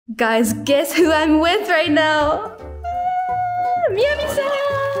Guys, guess who I'm with right now? Miyavi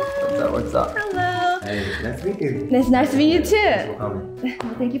san! What's up? Hello. Hey, nice to meet you. It's nice to meet you too. Thanks for coming.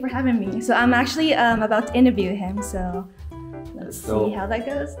 Well, thank you for having me. So I'm actually about to interview him, so let's see how that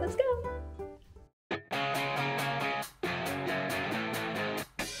goes. Let's go.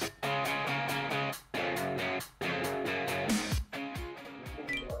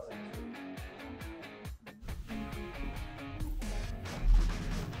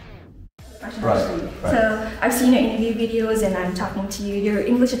 Right. So I've seen your interview videos and I'm talking to you. Your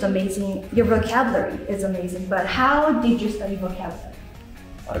English is amazing. Your vocabulary is amazing. But how did you study vocabulary?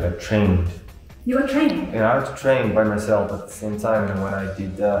 I got trained. You were trained? I had to train by myself at the same time. And when I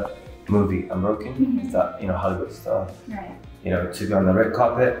did the movie American, it's that Hollywood stuff. Right. To be on the red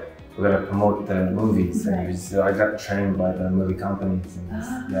carpet, we're gonna promote the movies. Right. And so I got trained by the movie companies.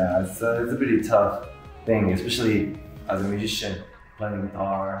 And yeah, it's a pretty tough thing, especially as a musician playing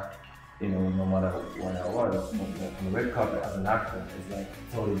guitar. No matter what I was, on the red carpet as an actor, it's like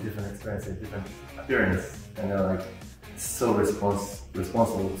totally different experience, a different appearance, and they're like so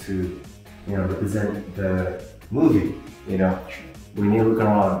responsible to represent the movie. When you look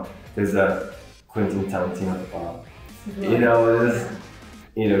around, there's a Quentin Tarantino,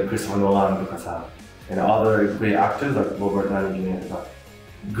 there's Christopher Nolan, and other great actors like Robert Downey Jr.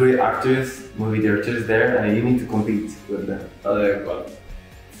 Great actors, movie directors there, and you need to compete with the other.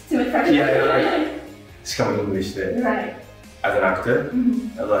 Yeah, しかも English で Right. As an actor,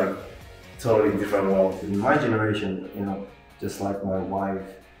 like totally different world. In my generation, just like my wife,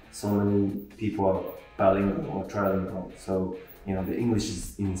 so many people are bilingual or trilingual. So the English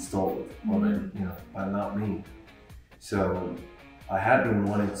is installed already, but not me. So I had been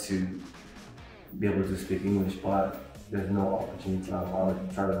wanting to be able to speak English, but there's no opportunity. I wanted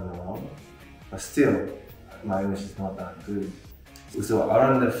to travel around, but still, my English is not that good. So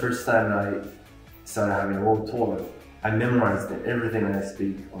around the first time I started having a world tour, I memorized everything that I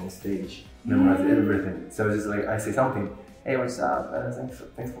speak on stage. Memorized everything. So it's just like I say something, hey, what's up?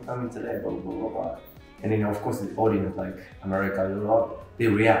 Thanks for coming today, blah, blah, blah, blah. And then of course the audience, like America, Europe, they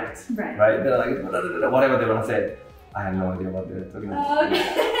react, right? They're like, whatever they want to say. I had no idea what they're talking about.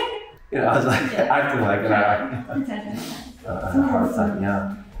 Okay. I was like acting like I had a hard time,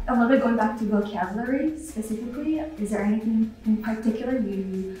 yeah. A little bit going back to vocabulary specifically, is there anything in particular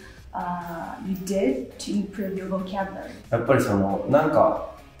you did to improve your vocabulary? やっぱりなん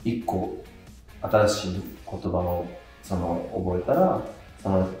か一個新しい言葉を覚えたら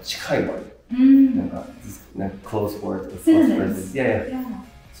近いワード、なんか close word, close phrases, yeah.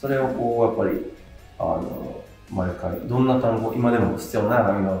 それをやっぱり毎回どんな単語今でもstill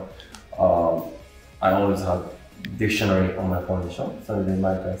now, I always have dictionary on my phone でしょ。それで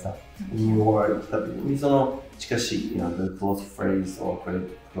毎回さ、new word 来た時に近しい、the close phrase or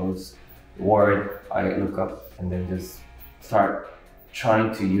close word I look up and then just start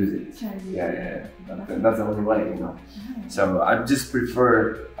trying to use it. Yeah. That's the only way, So I just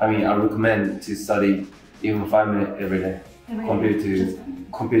I recommend to study even 5 minutes every day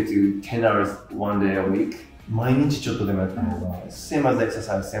compared to 10 hours one day a week. 毎日ちょっとでもやった方が same as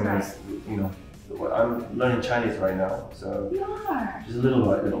exercise, same as, I'm learning Chinese right now, so You are. just little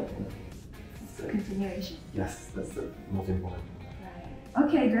by little. Continuation. Yes, that's the most important. Right.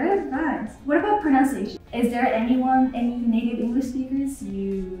 Okay, great advice. What about pronunciation? Is there any native English speakers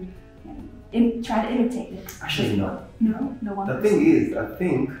you try to imitate it? Actually, no. No one. The thing is, I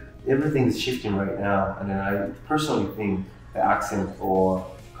think everything is shifting right now, and then I personally think the accent or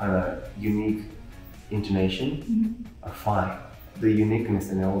kind of unique intonation are fine. The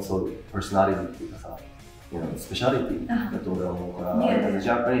uniqueness and also personality, speciality. As a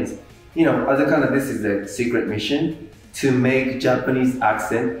Japanese, as a kind of this is a secret mission to make Japanese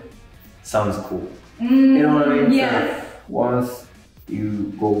accent sounds cool. You know what I mean? Yes. So once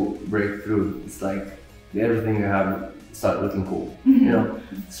you break through, it's like everything you have start looking cool.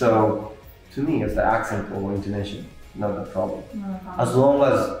 So to me, it's the accent or intonation, not the problem. As long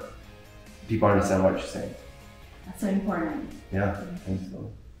as people understand what you're saying. That's so important. Yeah, I think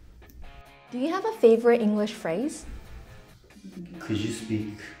so. Do you have a favorite English phrase? Could you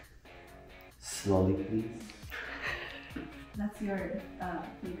speak slowly, please? That's your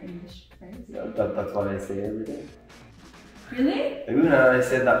favorite English phrase? That's what I say every day. Really? Even I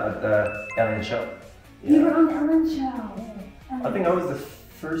said that at the Ellen show. Yeah. You were on the Ellen show. I think I was the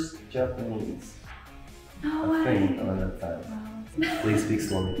first Japanese. No I way. think around that time. Wow. Please speak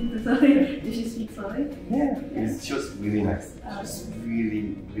slowly. Did she speak slowly? Yeah. She was really nice. She was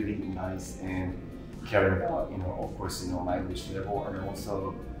really, really nice and caring about, of course, my English level, and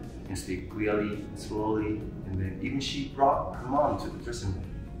also speak clearly and slowly. And then even she brought her mom to the dressing room.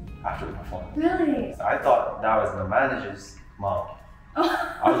 after the performance. Really? So I thought that was the manager's mom.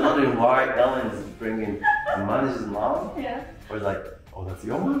 I was wondering why Ellen's bringing the manager's mom. Yeah. I was like, oh, that's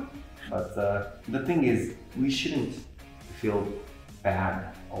your mom? But the thing is, we shouldn't feel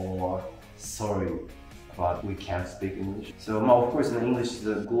bad or sorry about we can't speak English. So of course, English is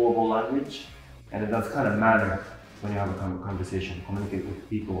a global language, and it does kind of matter when you have a conversation, communicate with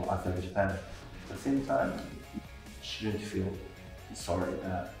people outside of Japan. At the same time, you shouldn't feel sorry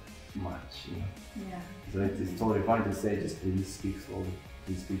that much, you know? Yeah. So it's totally fine to say, just please speak slowly,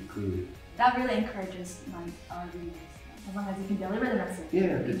 please speak clearly. That really encourages our readers, as long as you can deliver the message.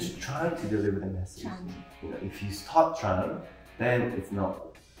 Yeah, just trying to deliver the message. You know, if you stop trying, then it's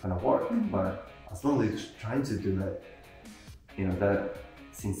not gonna work. But as long as you're trying to do it, you know, that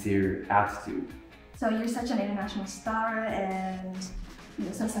sincere attitude. So you're such an international star and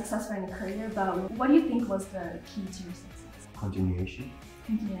so successful in your career, but what do you think was the key to your success? Continuation.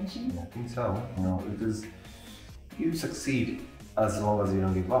 Continuation? Yeah, I think so. You know, because you succeed as long as you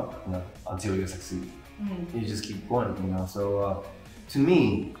don't give up, you know, until you succeed. You just keep going, you know. So to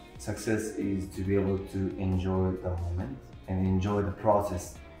me, success is to be able to enjoy the moment and enjoy the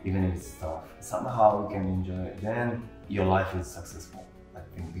process, even if it's tough. Somehow you can enjoy it, then your life is successful, I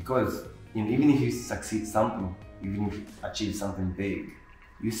think. Because you know, even if you succeed something, even if you achieve something big,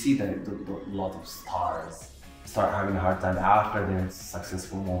 you see that a lot of stars start having a hard time after their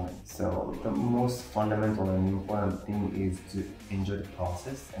successful moment. So the most fundamental and important thing is to enjoy the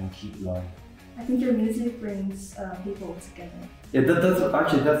process and keep learning. I think your music brings people together. Yeah,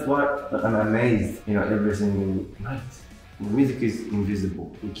 that's what I'm amazed, you know, every single night. The music is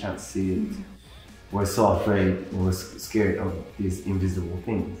invisible, we can't see it. We're so afraid, we're scared of these invisible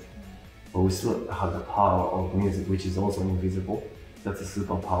things. But we still have the power of music, which is also invisible. That's a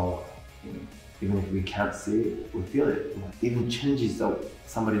superpower. You know, even if we can't see it, we feel it. You know, it even changes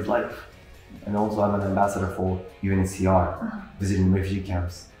somebody's life. And also I'm an ambassador for UNHCR, visiting refugee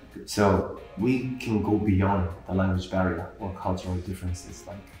camps. So we can go beyond the language barrier or cultural differences.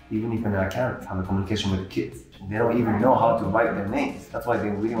 Like even if I can't have a communication with the kids, they don't even know how to write their names. That's why they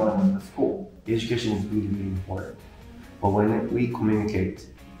really want to go to school. Education is really, really important. But when we communicate,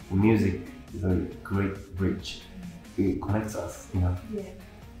 music is a great bridge. It connects us, you know. Yeah.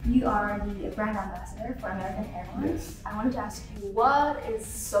 You are the brand ambassador for American Airlines. Yes. I wanted to ask you, what is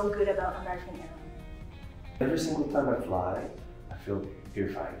so good about American Airlines? Every single time I fly, I feel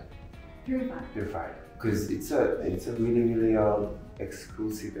purified. Purified. Because it's a really, really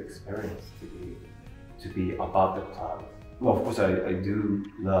exclusive experience to be above the clouds. Well, of course, I do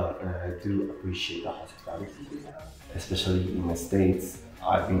love and I do appreciate the hospitality we have, especially in the States.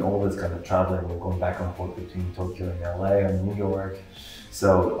 I've been always kind of traveling and going back and forth between Tokyo and LA and New York.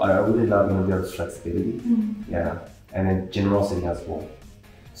 So I really love, you know, their flexibility. Yeah, and then generosity as well.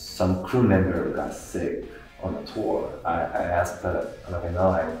 Some crew member got sick on a tour. I asked American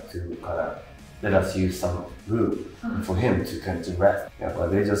Airlines to kind of let us use some room for him to kind of rest. Yeah, but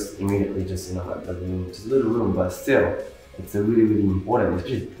they just immediately just, you know, got the room, just a little room, but still, it's a really, really important,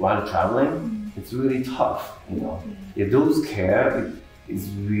 especially while traveling. It's really tough, you know. Yeah, those care is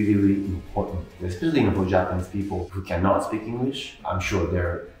really, really important, especially, you know, for Japanese people who cannot speak English. I'm sure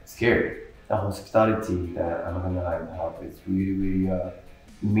they're scared. The hospitality that American Airlines have is really, really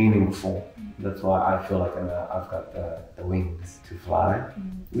meaningful. That's why I feel like I've got the wings to fly.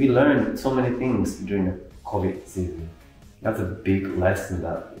 We learned so many things during the COVID season. That's a big lesson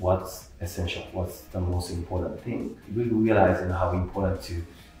that what's essential, what's the most important thing. We realize, you know, how important to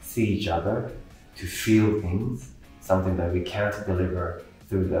see each other, to feel things, something that we can't deliver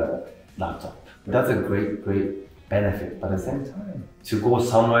through the laptop. That's a great, great benefit. But at the same time, to go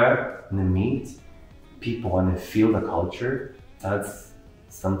somewhere and meet people and feel the culture, that's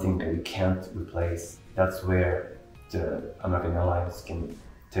something that we can't replace. That's where the American Airlines can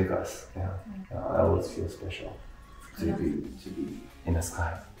take us. Yeah, I always feel special to be in the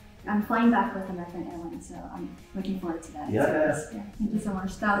sky. I'm flying back with American Airlines, so I'm looking forward to that. Yeah. Thank you so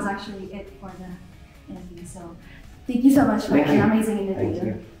much. That was actually it for the interview. So thank you so much for an amazing interview. Thank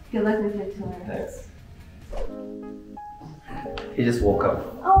you. Good luck with your tour. Thanks. He just woke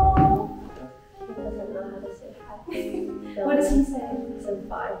up. Oh. He doesn't know how to say hi. What does he say? He says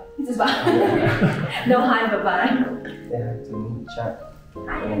bye. He says bye. No hi, but bye. They have to meet chat.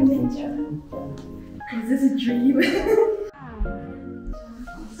 Hi, I'm Mincha. Is this a dream?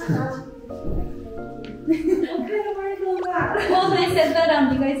 What kind of article is that? Well, they said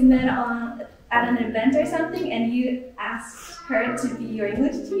that you guys met at an event or something, and you asked her to be your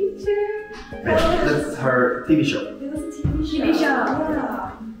English teacher. That's her TV show. It was a TV show.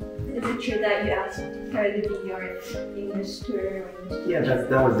 Yeah. Is it true that you asked her to be your English tutor? Yeah,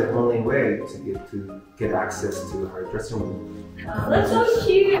 that was the only way to get access to her dressing room. That's so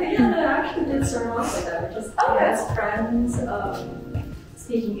cute. Yeah, I actually did start off with that. Just best friends,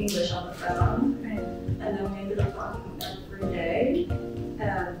 speaking English on the phone, and then we ended up talking every day.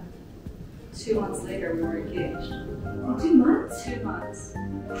 And 2 months later, we were engaged. 2 months? 2 months.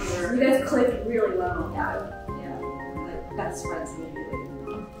 You guys clicked really well. Yeah, we're like best friends immediately.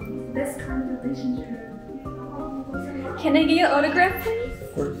 This kind of relationship. Can I get your autograph, please?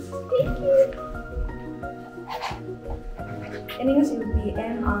 Of course. Thank you. In English, it would be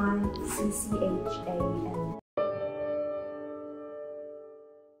MICCHAN.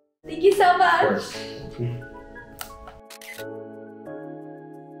 Thank you so much.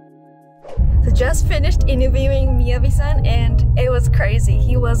 So just finished interviewing MIYAVI san, and it was crazy.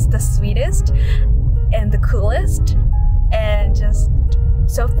 He was the sweetest and the coolest, and just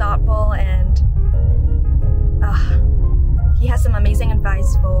so thoughtful, and he has some amazing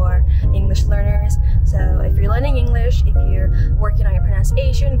advice for English learners. So if you're learning English, if you're working on your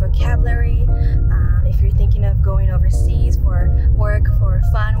pronunciation, vocabulary, if you're thinking of going overseas for work, for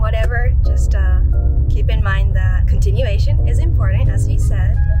fun, whatever, just keep in mind that continuation is important, as he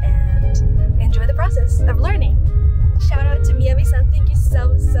said, and enjoy the process of learning. Shout out to MIYAVI san, thank you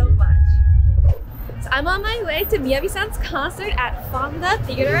so much. So I'm on my way to MIYAVI san's concert at Fonda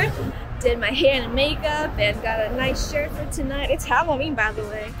Theater. Did my hair and makeup and got a nice shirt for tonight. It's Halloween, by the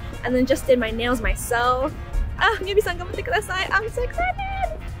way. And then just did my nails myself. MIYAVI san, gamotte kudasai. I'm so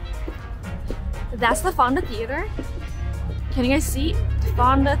excited! That's the Fonda Theater. Can you guys see?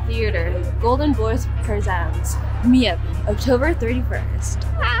 Fonda Theater. Golden Voice presents MIYAVI, October 31st.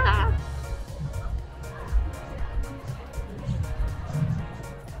 Ah!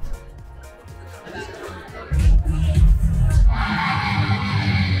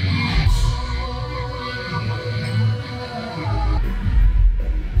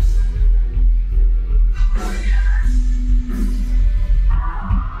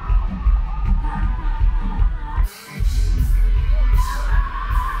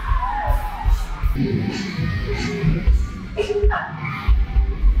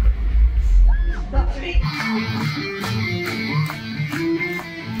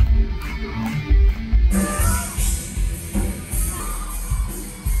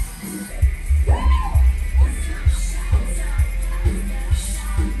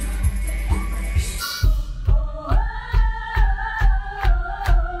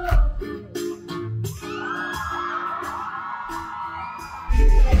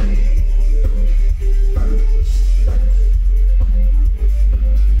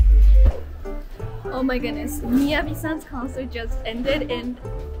 Oh my goodness, MIYAVI san's concert just ended and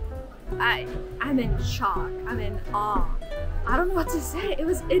I'm in shock, I'm in awe. I don't know what to say, it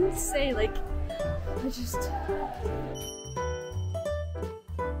was insane, like,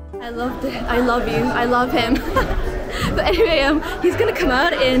 I loved it, I love you, I love him. But anyway, he's gonna come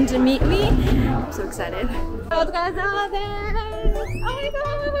out and meet me. I'm so excited. Oh my gosh!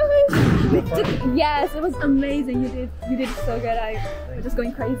 Yes, it was amazing. You did so good. I'm just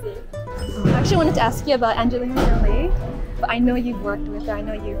going crazy. I actually wanted to ask you about Angelina Jolie, but I know you've worked with her. I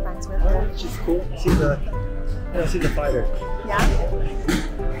know you're friends with her. She's cool. She's a fighter. Yeah.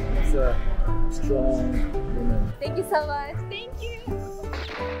 She's a strong woman. Thank you so much. Thank you.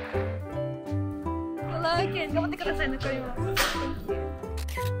 Hello again. Gamotte kudasai,残ります. Thank you.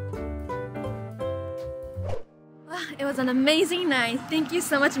 It was an amazing night. Thank you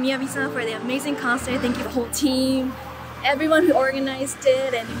so much, MIYAVI san, for the amazing concert. Thank you, the whole team, everyone who organized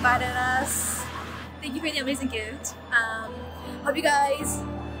it and invited us. Thank you for the amazing gift. Hope you guys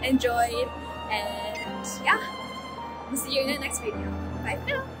enjoyed, and yeah, we'll see you in the next video. Bye for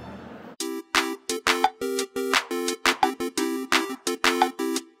now.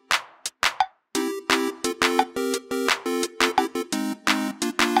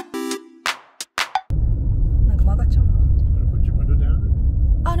 Put your window down?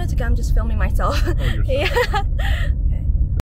 Oh no, it's okay. I'm just filming myself. Oh, you're yeah.